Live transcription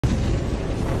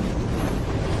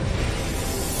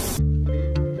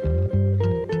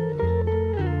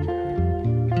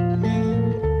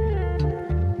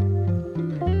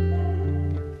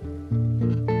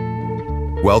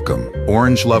Welcome,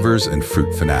 orange lovers and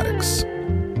fruit fanatics.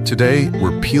 Today,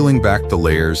 we're peeling back the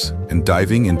layers and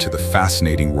diving into the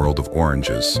fascinating world of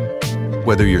oranges.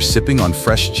 Whether you're sipping on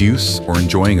fresh juice or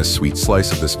enjoying a sweet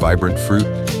slice of this vibrant fruit,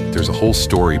 there's a whole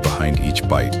story behind each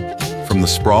bite. From the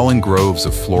sprawling groves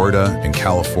of Florida and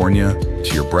California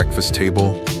to your breakfast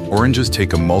table, oranges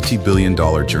take a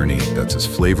multi-billion-dollar journey that's as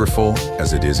flavorful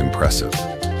as it is impressive.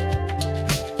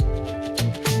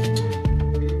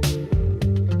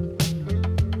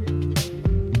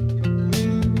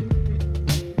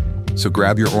 So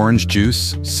grab your orange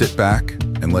juice, sit back,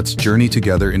 and let's journey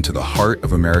together into the heart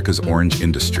of America's orange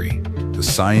industry, the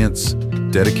science,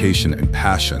 dedication, and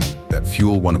passion that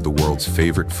fuel one of the world's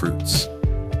favorite fruits.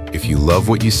 If you love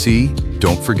what you see,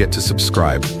 don't forget to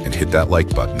subscribe and hit that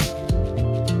like button.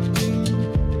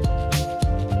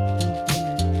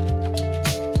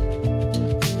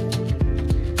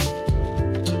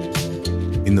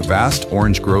 In the vast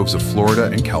orange groves of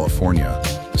Florida and California,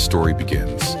 the story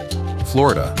begins.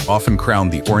 Florida, often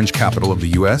crowned the orange capital of the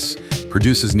U.S.,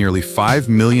 produces nearly 5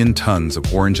 million tons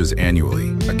of oranges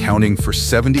annually, accounting for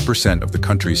 70% of the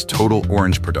country's total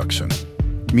orange production.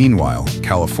 Meanwhile,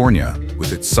 California,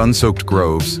 with its sun-soaked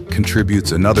groves,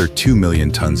 contributes another 2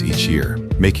 million tons each year,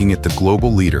 making it the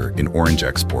global leader in orange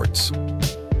exports.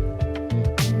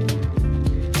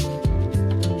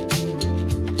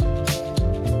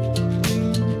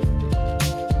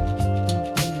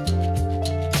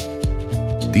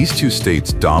 These two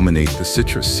states dominate the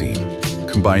citrus scene,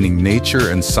 combining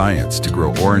nature and science to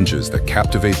grow oranges that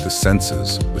captivate the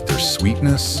senses with their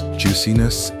sweetness,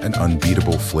 juiciness, and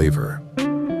unbeatable flavor.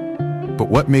 But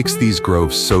what makes these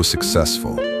groves so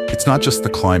successful? It's not just the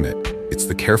climate, it's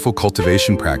the careful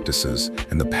cultivation practices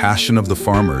and the passion of the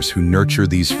farmers who nurture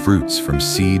these fruits from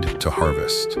seed to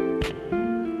harvest.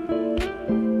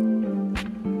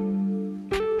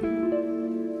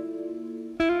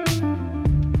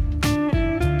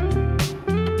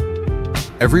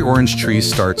 Every orange tree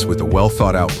starts with a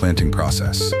well-thought-out planting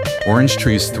process. Orange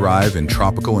trees thrive in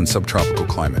tropical and subtropical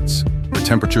climates, where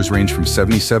temperatures range from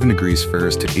 77 degrees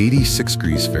Fahrenheit to 86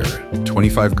 degrees Fahrenheit,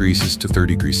 25 degrees to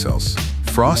 30 degrees Celsius.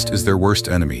 Frost is their worst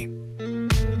enemy.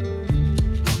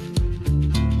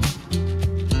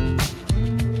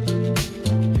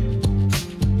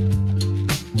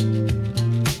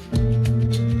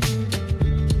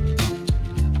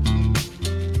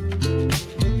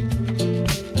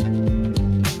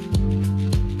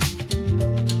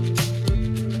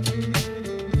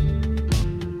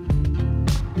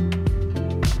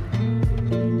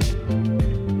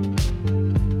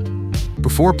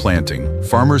 Before planting,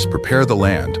 farmers prepare the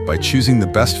land by choosing the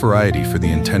best variety for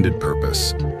the intended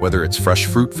purpose, whether it's fresh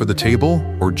fruit for the table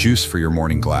or juice for your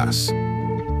morning glass.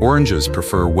 Oranges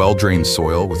prefer well-drained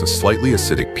soil with a slightly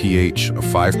acidic pH of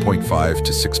 5.5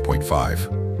 to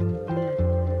 6.5.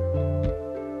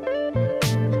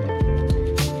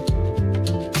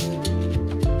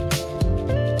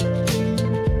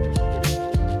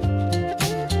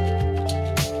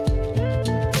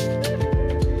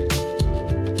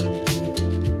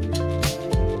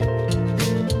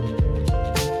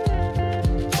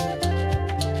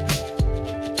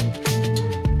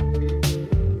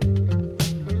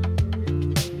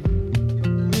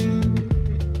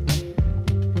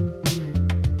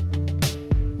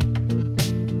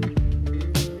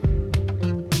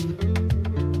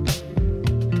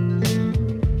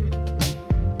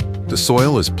 The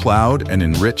soil is plowed and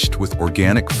enriched with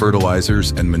organic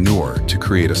fertilizers and manure to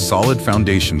create a solid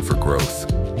foundation for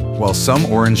growth. While some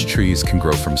orange trees can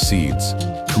grow from seeds,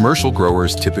 commercial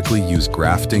growers typically use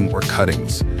grafting or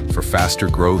cuttings for faster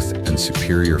growth and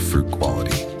superior fruit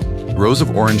quality. Rows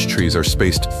of orange trees are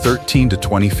spaced 13 to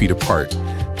 20 feet apart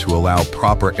to allow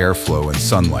proper airflow and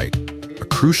sunlight, a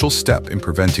crucial step in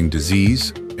preventing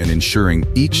disease and ensuring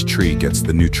each tree gets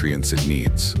the nutrients it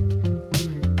needs.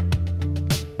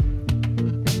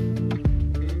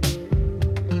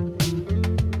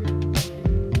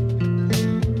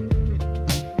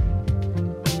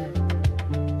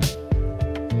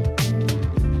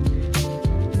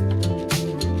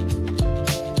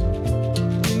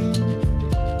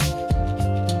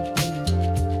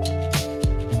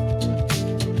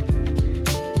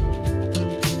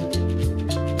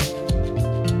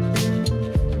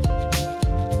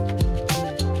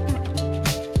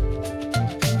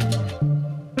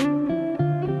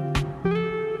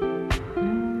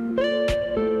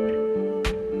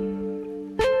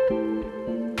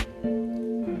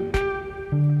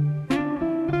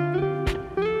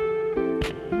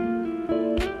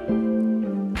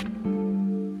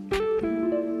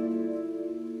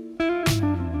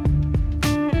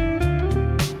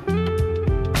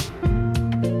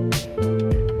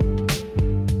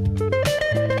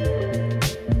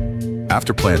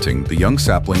 After planting, the young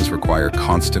saplings require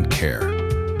constant care.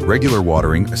 Regular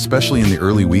watering, especially in the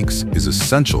early weeks, is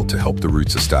essential to help the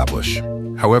roots establish.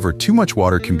 However, too much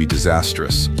water can be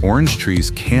disastrous. Orange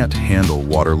trees can't handle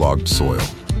waterlogged soil.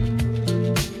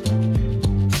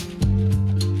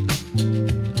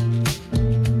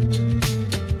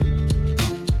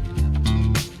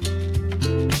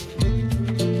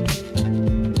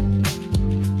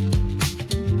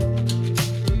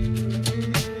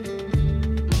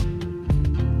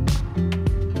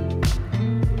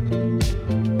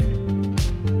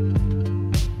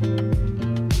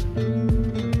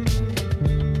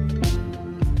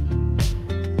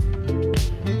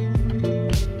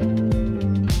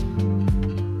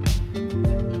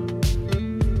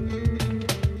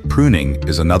 Pruning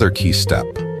is another key step.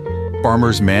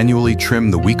 Farmers manually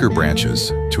trim the weaker branches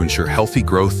to ensure healthy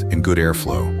growth and good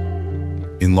airflow.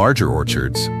 In larger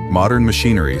orchards, modern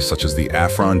machinery such as the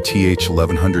Afron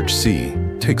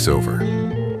TH1100C takes over.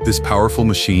 This powerful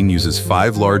machine uses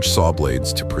 5 large saw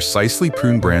blades to precisely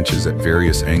prune branches at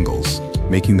various angles,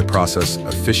 making the process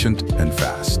efficient and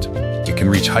fast. It can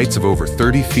reach heights of over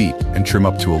 30 feet and trim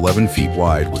up to 11 feet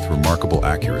wide with remarkable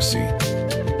accuracy.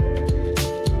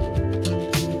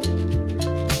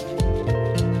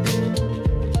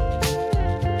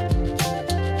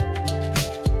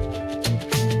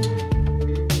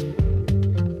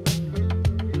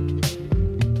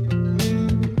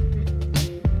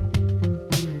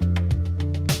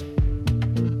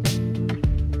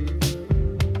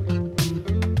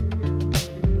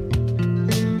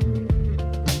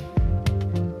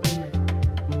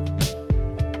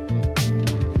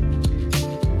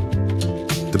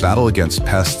 The battle against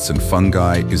pests and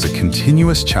fungi is a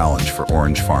continuous challenge for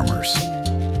orange farmers.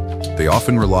 They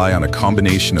often rely on a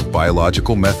combination of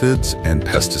biological methods and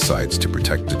pesticides to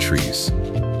protect the trees.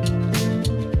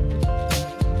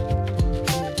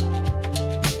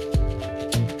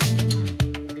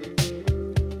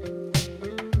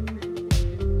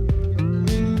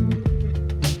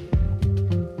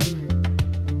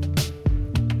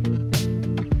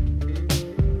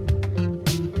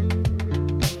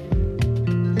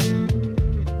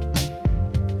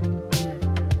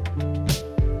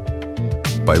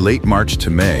 By late March to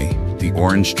May, the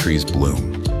orange trees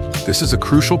bloom. This is a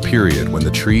crucial period when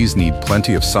the trees need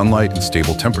plenty of sunlight and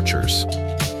stable temperatures.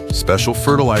 Special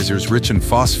fertilizers rich in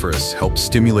phosphorus help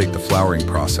stimulate the flowering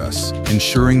process,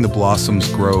 ensuring the blossoms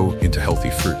grow into healthy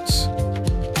fruits.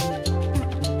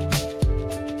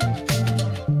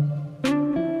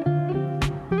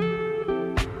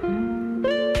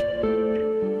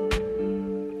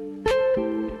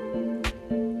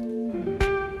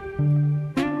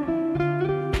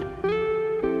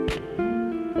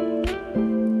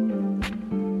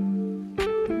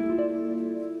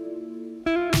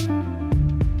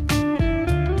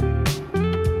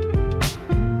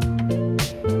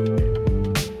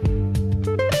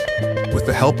 With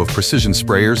the help of precision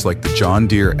sprayers like the John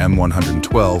Deere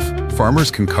M112, farmers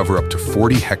can cover up to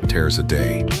 40 hectares a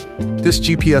day. This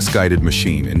GPS-guided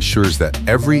machine ensures that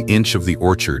every inch of the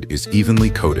orchard is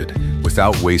evenly coated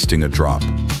without wasting a drop.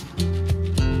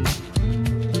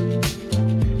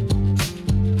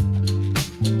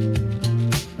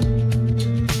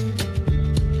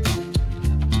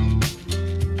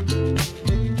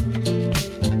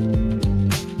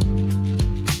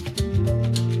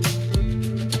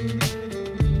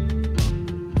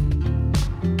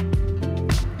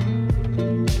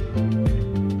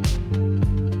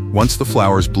 Once the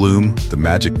flowers bloom, the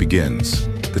magic begins.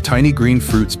 The tiny green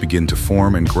fruits begin to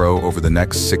form and grow over the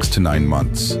next 6 to 9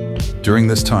 months. During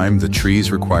this time, the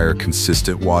trees require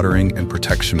consistent watering and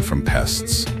protection from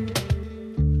pests.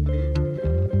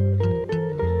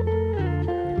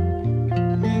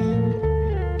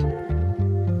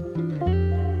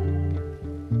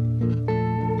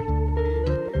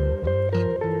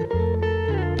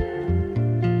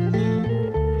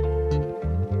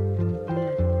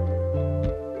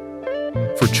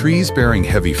 For trees bearing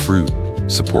heavy fruit,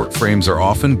 support frames are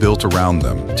often built around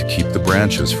them to keep the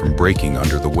branches from breaking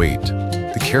under the weight.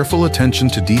 The careful attention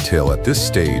to detail at this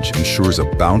stage ensures a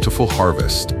bountiful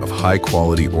harvest of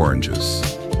high-quality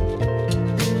oranges.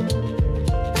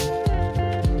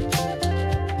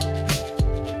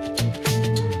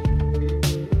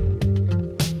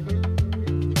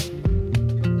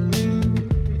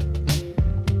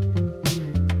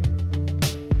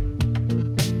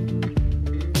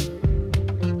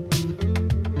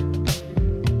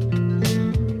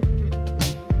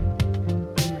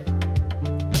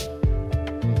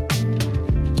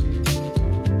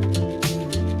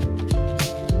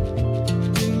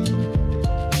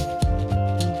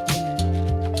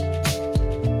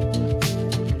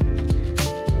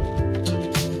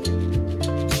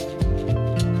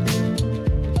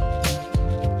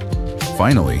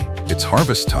 Finally, it's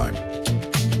harvest time.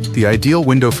 The ideal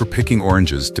window for picking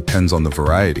oranges depends on the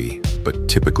variety, but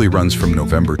typically runs from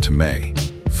November to May.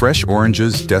 Fresh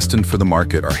oranges destined for the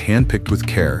market are hand-picked with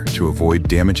care to avoid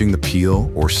damaging the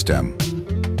peel or stem.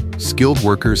 Skilled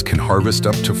workers can harvest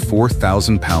up to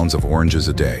 4,000 pounds of oranges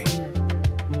a day.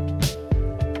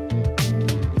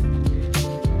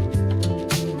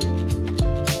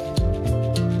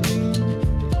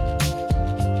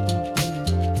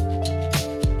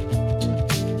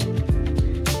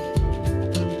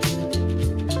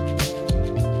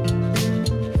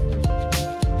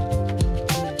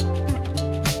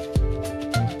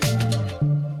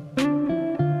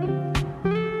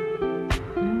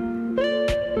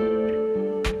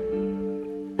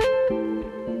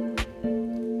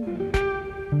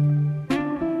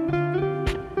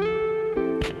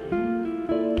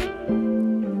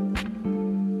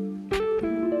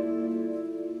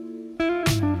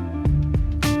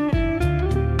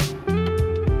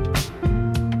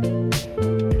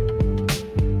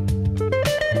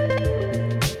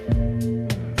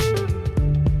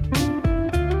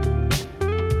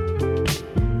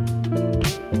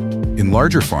 In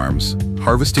larger farms,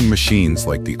 harvesting machines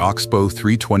like the Oxbow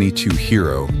 322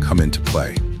 Hero come into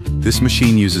play. This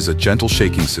machine uses a gentle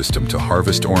shaking system to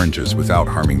harvest oranges without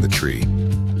harming the tree.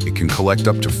 It can collect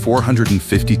up to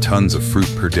 450 tons of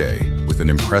fruit per day with an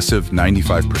impressive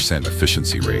 95%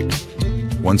 efficiency rate.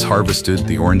 Once harvested,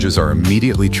 the oranges are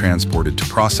immediately transported to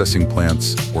processing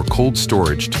plants or cold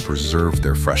storage to preserve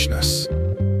their freshness.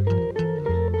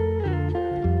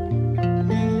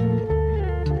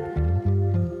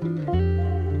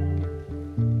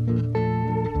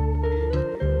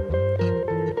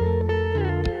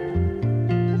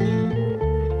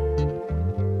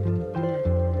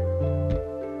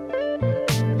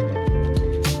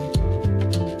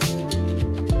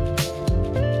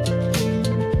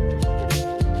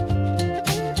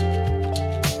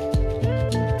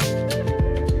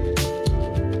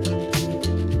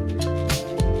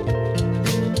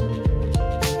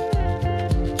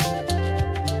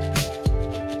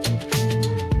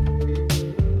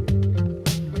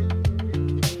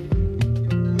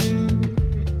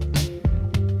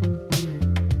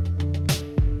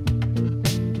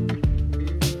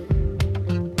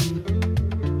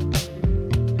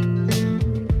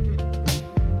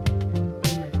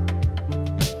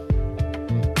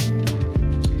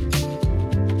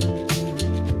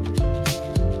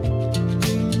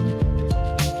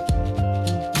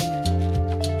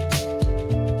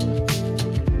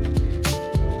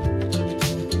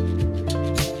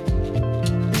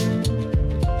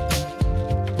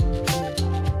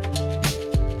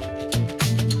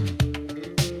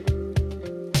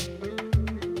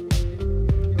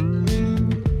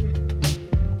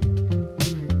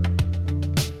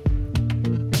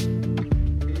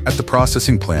 At the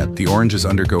processing plant, the oranges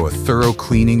undergo a thorough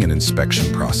cleaning and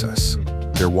inspection process.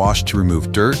 They're washed to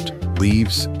remove dirt,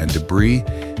 leaves, and debris,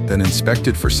 then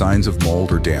inspected for signs of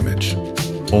mold or damage.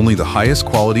 Only the highest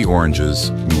quality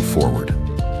oranges move forward.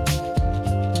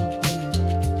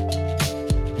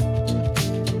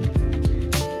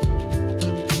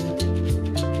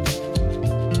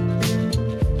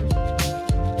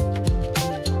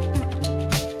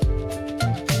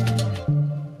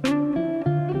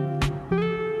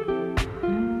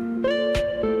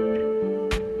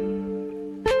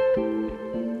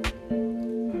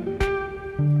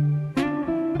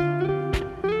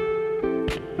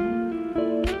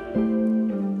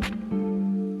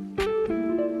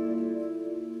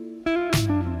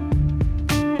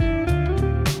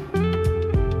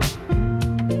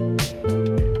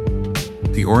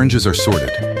 The oranges are sorted.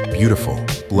 Beautiful,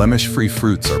 blemish-free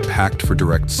fruits are packed for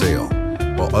direct sale,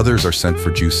 while others are sent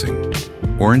for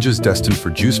juicing. Oranges destined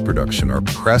for juice production are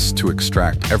pressed to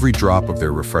extract every drop of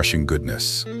their refreshing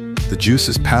goodness. The juice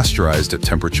is pasteurized at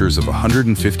temperatures of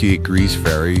 158 degrees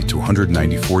Fahrenheit to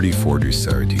 194 degrees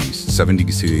Fahrenheit, 70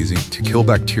 degrees Celsius, to kill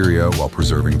bacteria while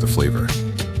preserving the flavor.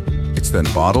 It's then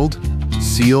bottled,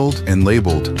 sealed, and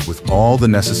labeled with all the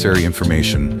necessary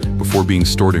information before being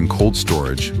stored in cold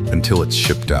storage until it's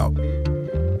shipped out.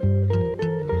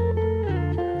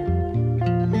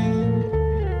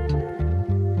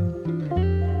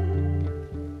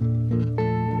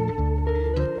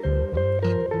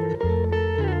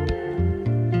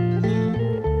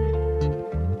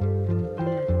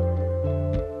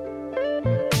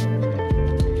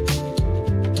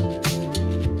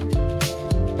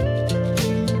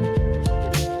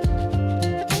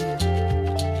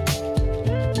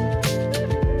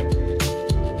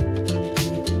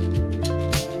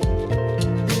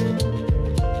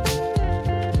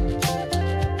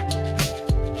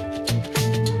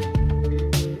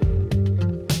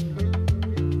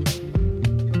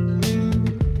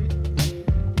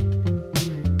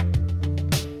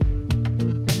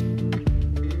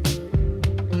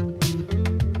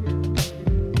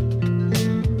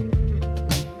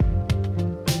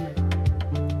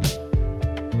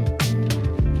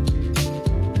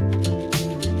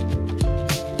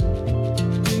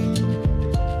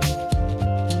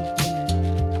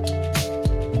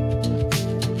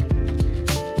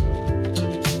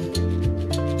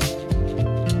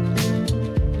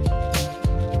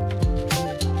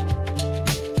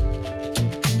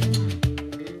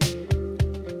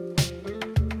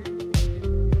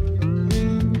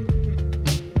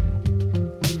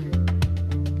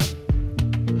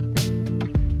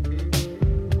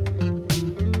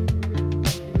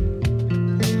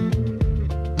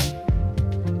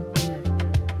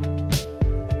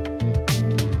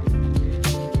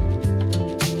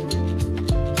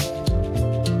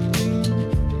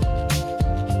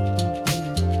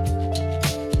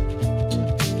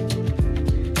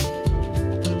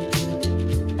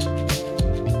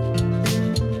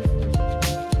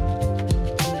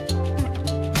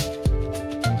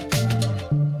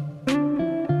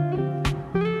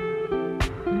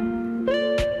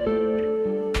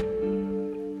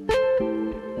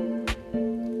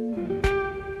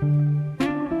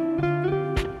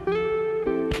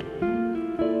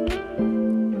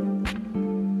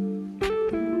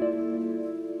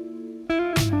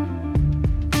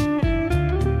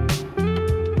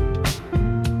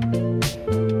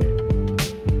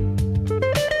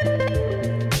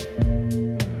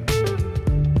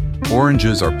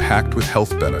 Oranges are packed with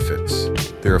health benefits.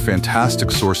 They're a fantastic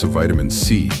source of vitamin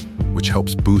C, which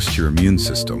helps boost your immune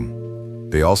system.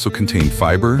 They also contain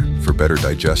fiber for better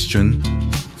digestion,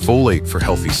 folate for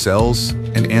healthy cells,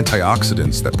 and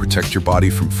antioxidants that protect your body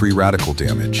from free radical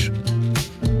damage.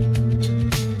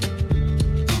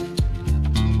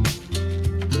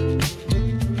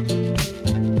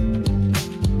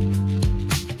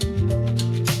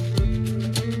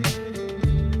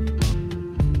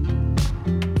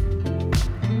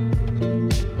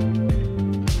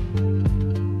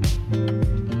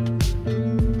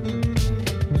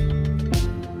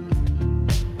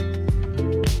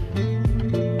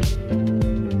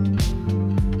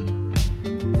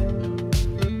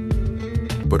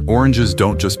 But oranges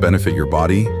don't just benefit your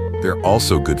body, they're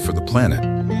also good for the planet.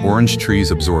 Orange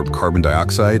trees absorb carbon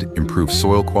dioxide, improve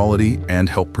soil quality, and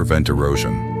help prevent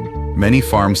erosion. Many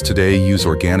farms today use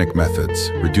organic methods,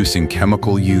 reducing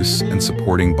chemical use and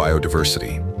supporting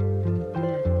biodiversity.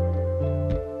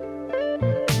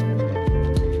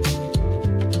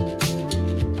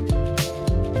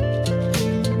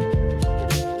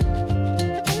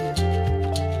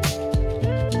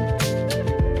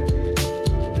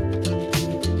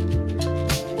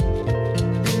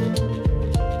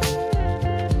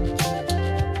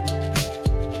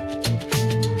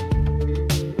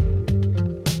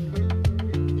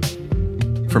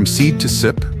 From seed to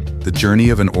sip, the journey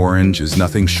of an orange is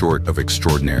nothing short of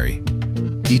extraordinary.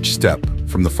 Each step,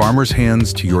 from the farmer's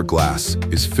hands to your glass,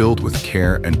 is filled with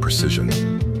care and precision.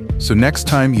 So next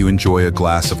time you enjoy a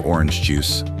glass of orange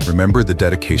juice, remember the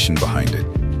dedication behind it.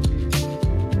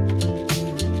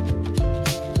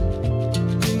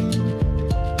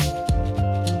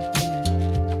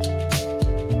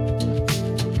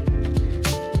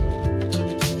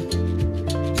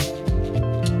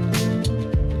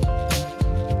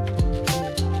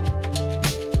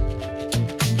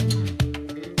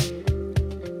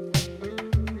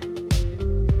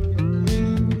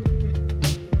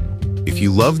 If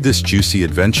you loved this juicy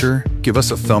adventure, give us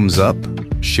a thumbs up,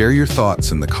 share your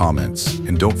thoughts in the comments,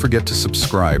 and don't forget to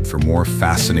subscribe for more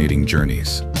fascinating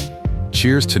journeys.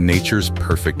 Cheers to nature's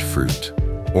perfect fruit.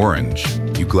 Orange,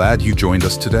 you glad you joined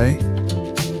us today?